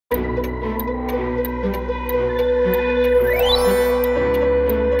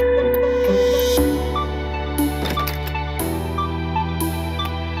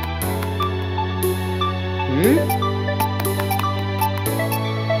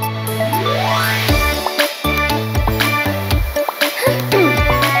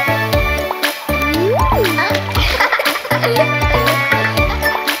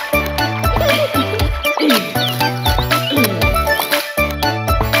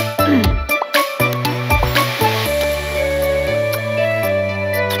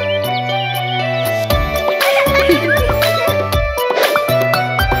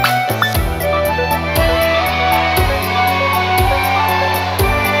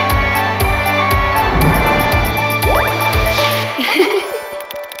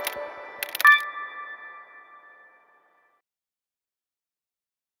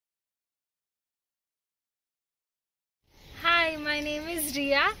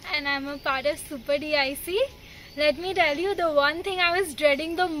and I'm a part of Super DIC. Let me tell you, the one thing I was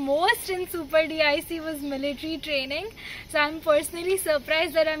dreading the most in Super DIC was military training. So I'm personally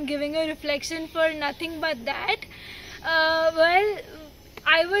surprised that I'm giving a reflection for nothing but that. Well,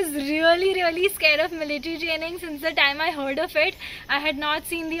 I was really scared of military training since the time I heard of it. I had not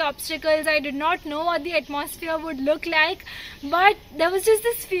seen the obstacles, I did not know what the atmosphere would look like, but there was just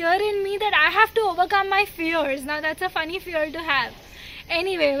this fear in me that I have to overcome my fears. Now that's a funny fear to have.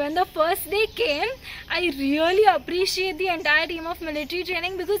 Anyway, when the first day came, I really appreciate the entire team of military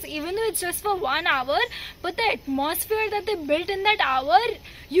training, because even though it's just for 1 hour, but the atmosphere that they built in that hour,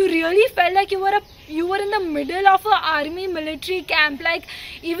 you really felt like you were in the middle of a army military camp. Like,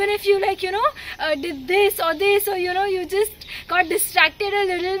 even if you did this or you just got distracted a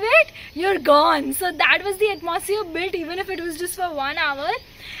little bit, you're gone. So that was the atmosphere built, even if it was just for 1 hour.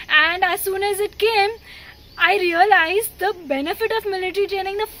 And as soon as it came, I realized the benefit of military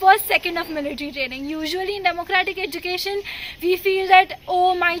training the first second of military training. Usually in democratic education, we feel that,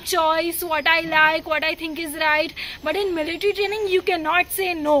 oh, my choice, what I like, what I think is right. But in military training, you cannot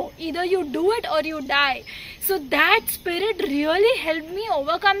say no. Either you do it or you die. So that spirit really helped me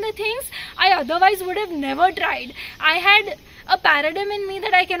overcome the things I otherwise would have never tried. I had a paradigm in me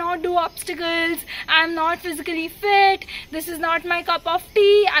that I cannot do obstacles, I am not physically fit, this is not my cup of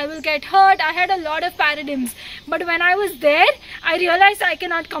tea, I will get hurt. I had a lot of paradigms. But when I was there, I realized I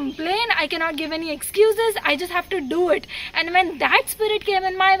cannot complain, I cannot give any excuses, I just have to do it. And when that spirit came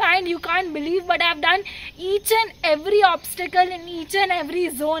in my mind, you can't believe, but I've done each and every obstacle in each and every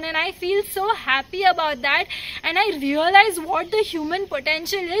zone, and I feel so happy about that. And I realize what the human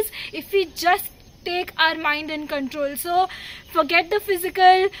potential is if we just take our mind in control. So forget the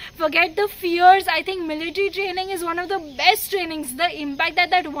physical, forget the fears. I think military training is one of the best trainings. The impact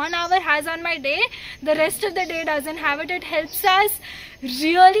that 1 hour has on my day, the rest of the day doesn't have it. It helps us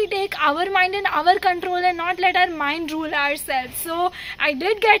really take our mind in our control and not let our mind rule ourselves. So I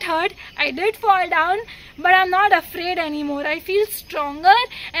did get hurt, I did fall down, but I'm not afraid anymore. I feel stronger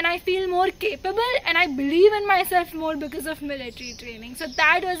and I feel more capable, and I believe in myself more because of military training. So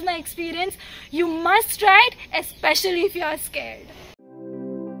that was my experience. You must try it, especially if you are scared.